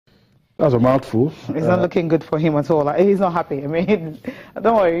That's a mouthful. It's not looking good for him at all. Like, he's not happy. I mean,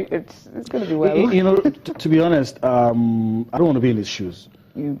 don't worry, it's going to be well. You know, to be honest, I don't want to be in his shoes.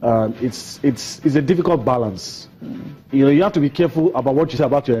 It's a difficult balance. You know, you have to be careful about what you say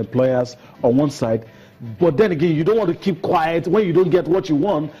about your employers on one side, but then again, you don't want to keep quiet when you don't get what you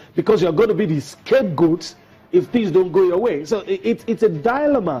want, because you're going to be the scapegoat if things don't go your way. So it's a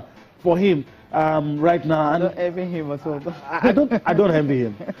dilemma for him right now. And I don't envy him at all. I don't envy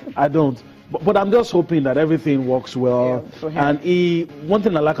him. I don't. But I'm just hoping that everything works well. Yeah, for him. And one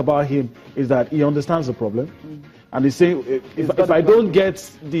thing I like about him is that he understands the problem. And he's saying, if I don't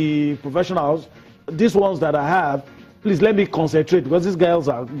get the professionals, these ones that I have, please let me concentrate, because these girls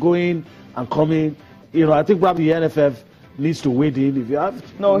are going and coming. You know, I think probably the NFF needs to wade in. If you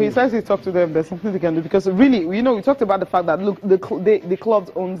have no, he says he talked to them. There's something they can do, because really, you know, we talked about the fact that look, the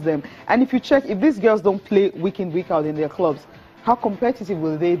clubs owns them, and if you check, if these girls don't play week in week out in their clubs, how competitive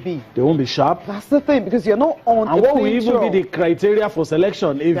will they be? They won't be sharp. That's the thing, because you're not on. And what will even be the criteria for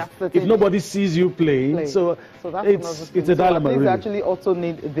selection if nobody sees you playing? So that's it's a dilemma. They really actually also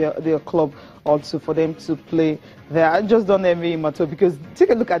need their club also for them to play there. I just don't envy him at all, because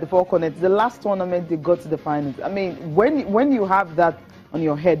take a look at the Falconets. The last tournament they got to the finals. I mean, when you have that on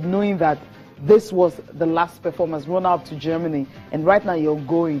your head, knowing that this was the last performance, run out to Germany, and right now you're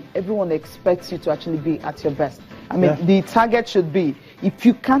going, everyone expects you to actually be at your best. I mean, the target should be, if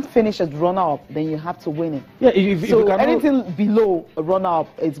you can't finish as runner-up, then you have to win it. Yeah, if you cannot, anything below a runner-up,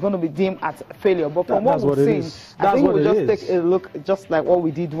 it's going to be deemed as failure. But from what we've seen, I think we'll just take a look, just like what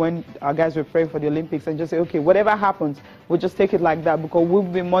we did when our guys were praying for the Olympics, and just say, okay, whatever happens, we'll just take it like that, because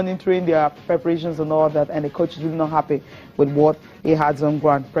we've been monitoring their preparations and all that, and the coach is really not happy with what he has on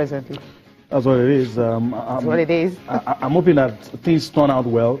ground presently. That's what it is. That's what it is. I'm hoping that things turn out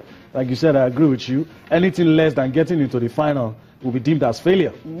well. Like you said, I agree with you. Anything less than getting into the final will be deemed as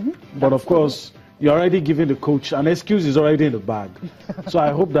failure. But of course, you're already giving the coach an excuse, is already in the bag. So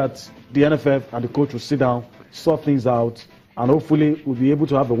I hope that the NFF and the coach will sit down, sort things out, and hopefully we'll be able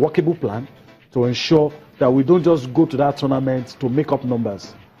to have a workable plan to ensure that we don't just go to that tournament to make up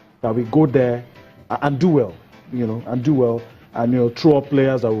numbers, that we go there and do well, you know, and throw up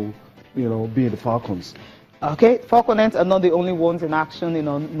players that will, you know, be in the Falcons. Okay, Falconets are not the only ones in action in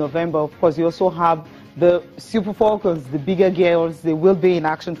November. Of course, you also have the Super Falcons, the bigger girls. They will be in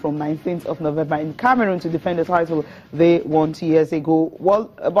action from 19th of November in Cameroon to defend the title they won 2 years ago.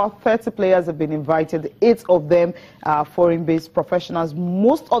 Well, about 30 players have been invited. 8 of them are foreign-based professionals.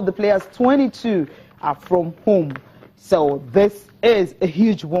 Most of the players, 22, are from home. So this is a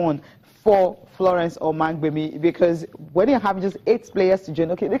huge one for Florence or Omagbemi, because when you have just 8 players to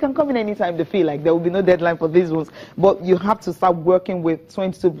join, okay, they can come in anytime they feel like. There will be no deadline for these ones, but you have to start working with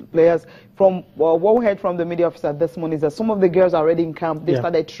 22 players. From what we heard from the media officer this morning is that some of the girls are already in camp. They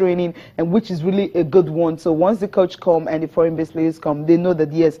started training, and which is really a good one. So once the coach come and the foreign-based players come, they know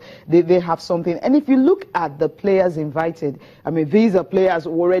that yes, they have something. And if you look at the players invited, I mean, these are players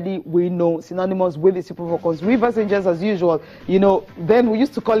already we know, synonymous with the Super Falcons. Rivers Angels, as usual, you know, then we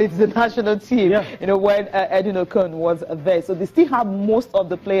used to call it the national team, you know, when Edwin Okon was there. So they still have most of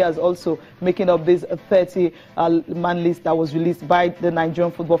the players also making up this 30-man list that was released by the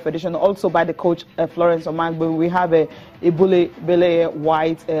Nigerian Football Federation, also by the coach Florence Omagbemi. We have Ibule Beleye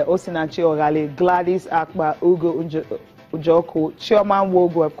White, Osinachi Ogale, Gladys Akpa, Ugo Ujoko, Chioma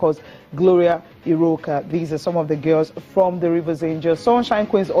Wogo, of course, Gloria Iroka. These are some of the girls from the Rivers Angels. Sunshine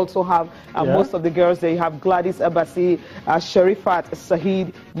Queens also have most of the girls. They have Gladys Abasi, Sherifat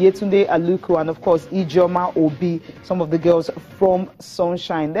Sahid, Yetunde Aluku, and of course Ijoma Obi, some of the girls from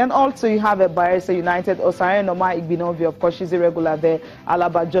Sunshine. Then also you have Bayelsa United, Osare Noma Igbinovi, of course she's a regular there,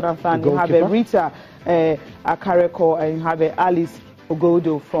 Alaba Jonathan, you have Rita Akareko, and you have Alice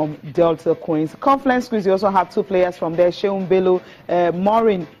Ogodo from Delta Queens. Conference Queens, you also have 2 players from there, Sheun Bello,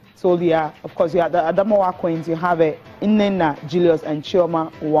 Maureen Solia. Of course, you have the Adamawa Queens, you have Inena Julius and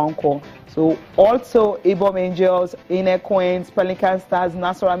Chioma Wanko. So also Ibom Angels, Ine Queens, Pelican Stars,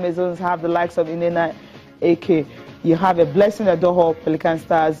 Nasara Maisons have the likes of Inena AK. You have a Blessing Adoho, Pelican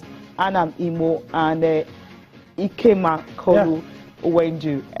Stars, Anam Imo, and Ikema Kolu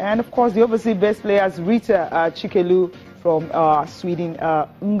Wenju. And of course, the overseas best players, Rita Chikelu from Sweden,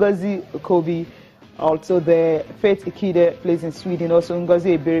 Ngozi Kobi, also the Faith Ikide plays in Sweden, also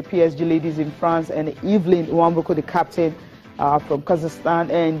Ngozi Ebere, PSG ladies in France, and Evelyn Wamboko, the captain from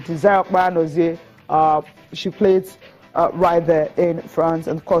Kazakhstan, and Desire Banozie, she plays right there in France.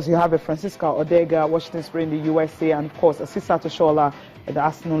 And of course, you have a Francisca Odega, Washington Spring in the USA, and of course, Asisa Toshola, the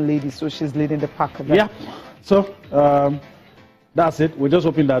Arsenal lady, so she's leading the pack there. Yeah, so that's it. We're just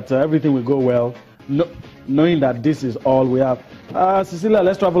hoping that everything will go well, knowing that this is all we have. Cecilia,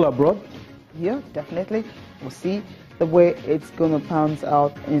 let's travel abroad. Yeah, definitely. We'll see the way it's going to pan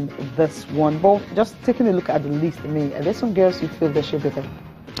out in this one. But just taking a look at the list, I mean, are there some girls you feel they should be there?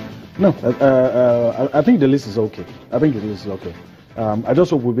 No, I think the list is okay. I think the list is okay. I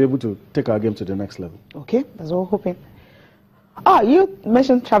just hope we'll be able to take our game to the next level. Okay, that's what we're hoping. Ah, you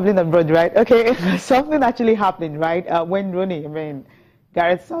mentioned traveling abroad, right? Okay, something actually happened, right? When Rooney, I mean,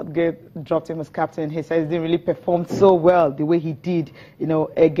 Gareth Southgate dropped him as captain. He says he didn't really perform so well the way he did, you know,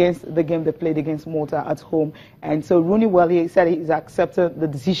 against the game they played against Malta at home. And so Rooney, well, he said he's accepted the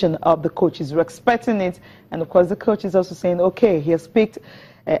decision of the coach. He's respecting it. And of course, the coach is also saying, okay, he has picked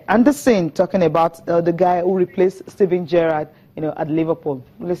Anderson, talking about the guy who replaced Steven Gerrard, you know, at Liverpool.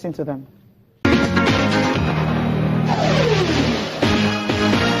 Listen to them.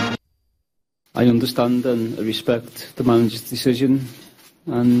 I understand and respect the manager's decision,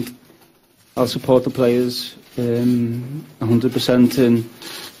 and I'll support the players 100%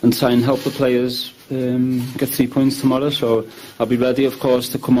 and try and help the players get 3 points tomorrow. So I'll be ready, of course,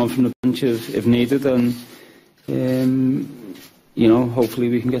 to come on from the bench if needed, and you know, hopefully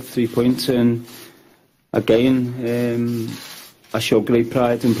we can get 3 points. And again, I show great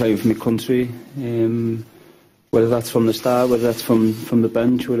pride in playing for my country. Whether that's from the start, whether that's from the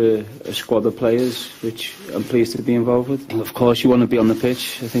bench with a squad of players, which I'm pleased to be involved with. And of course, you want to be on the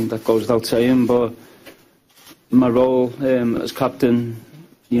pitch. I think that goes without saying. But my role as captain,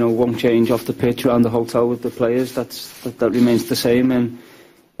 you know, won't change off the pitch around the hotel with the players. That remains the same. And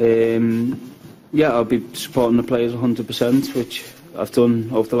yeah, I'll be supporting the players 100%, which I've done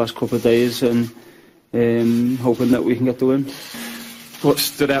over the last couple of days, and hoping that we can get the win. What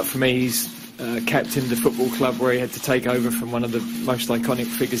stood out for me is captained the football club where he had to take over from one of the most iconic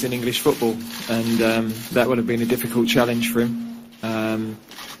figures in English football, and that would have been a difficult challenge for him. I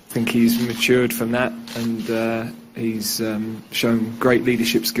think he's matured from that, and he's shown great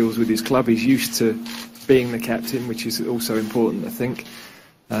leadership skills with his club. He's used to being the captain, which is also important, I think.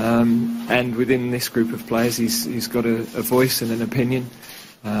 And within this group of players, he's got a voice and an opinion,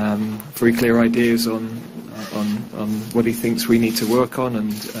 very clear ideas on what he thinks we need to work on,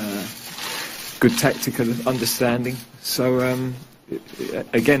 and good tactical understanding. So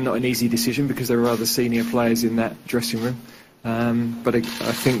again, not an easy decision because there are other senior players in that dressing room. But I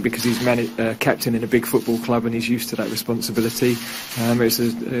think because he's captain in a big football club and he's used to that responsibility, it's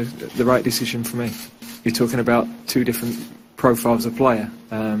the right decision for me. You're talking about two different profiles of player,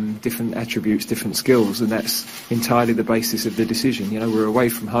 different attributes, different skills, and that's entirely the basis of the decision. You know, we're away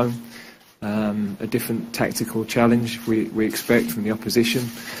from home, a different tactical challenge we expect from the opposition.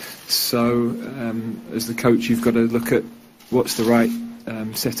 So as the coach, you've got to look at what's the right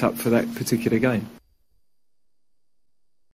setup for that particular game.